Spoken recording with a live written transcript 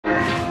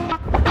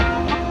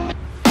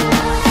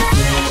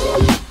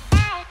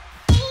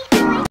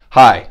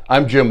Hi,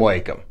 I'm Jim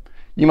Wakeham.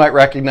 You might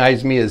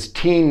recognize me as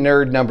teen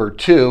nerd number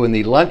 2 in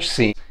the lunch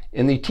scene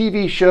in the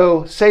TV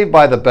show Saved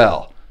by the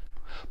Bell.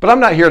 But I'm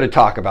not here to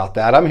talk about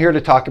that. I'm here to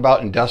talk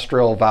about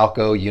Industrial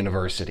Valco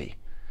University.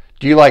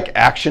 Do you like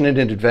action and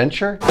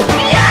adventure?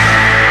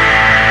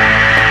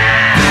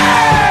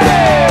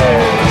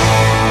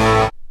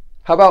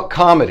 How about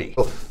comedy?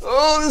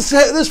 Oh,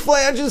 this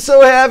flange is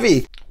so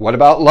heavy. What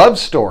about love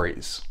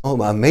stories? Oh,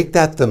 make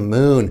that the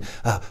moon,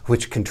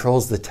 which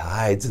controls the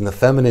tides and the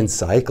feminine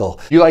cycle.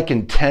 You like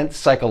intense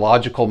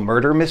psychological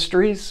murder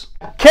mysteries?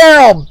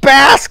 Carol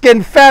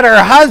Baskin fed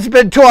her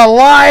husband to a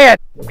lion!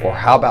 Or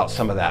how about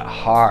some of that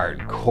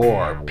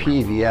hardcore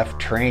PVF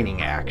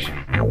training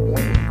action?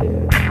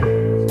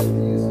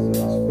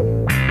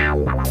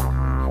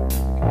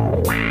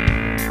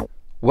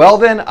 Well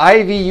then,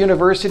 IV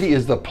University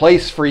is the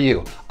place for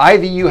you.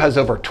 IVU has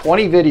over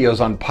 20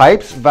 videos on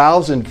pipes,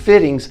 valves, and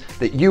fittings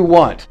that you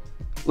want.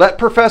 Let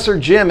Professor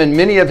Jim and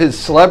many of his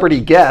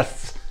celebrity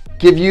guests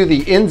give you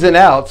the ins and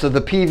outs of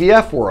the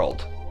PVF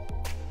world.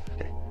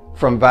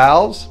 From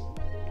valves,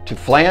 to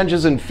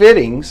flanges and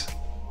fittings,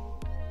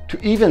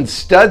 to even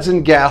studs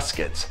and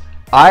gaskets,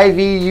 IV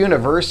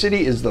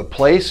University is the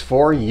place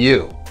for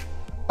you.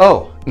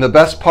 Oh, and the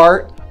best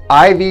part,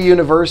 IV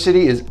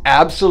University is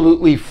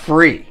absolutely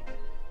free.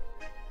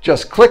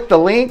 Just click the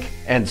link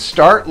and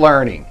start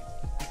learning.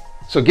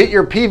 So get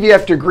your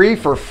PVF degree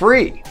for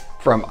free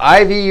from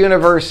IV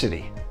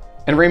University.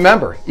 And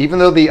remember, even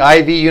though the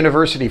IV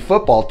University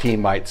football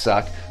team might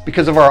suck,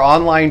 because of our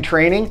online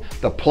training,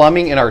 the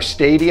plumbing in our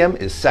stadium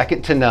is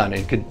second to none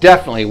and could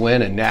definitely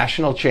win a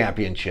national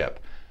championship.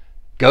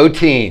 Go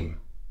team!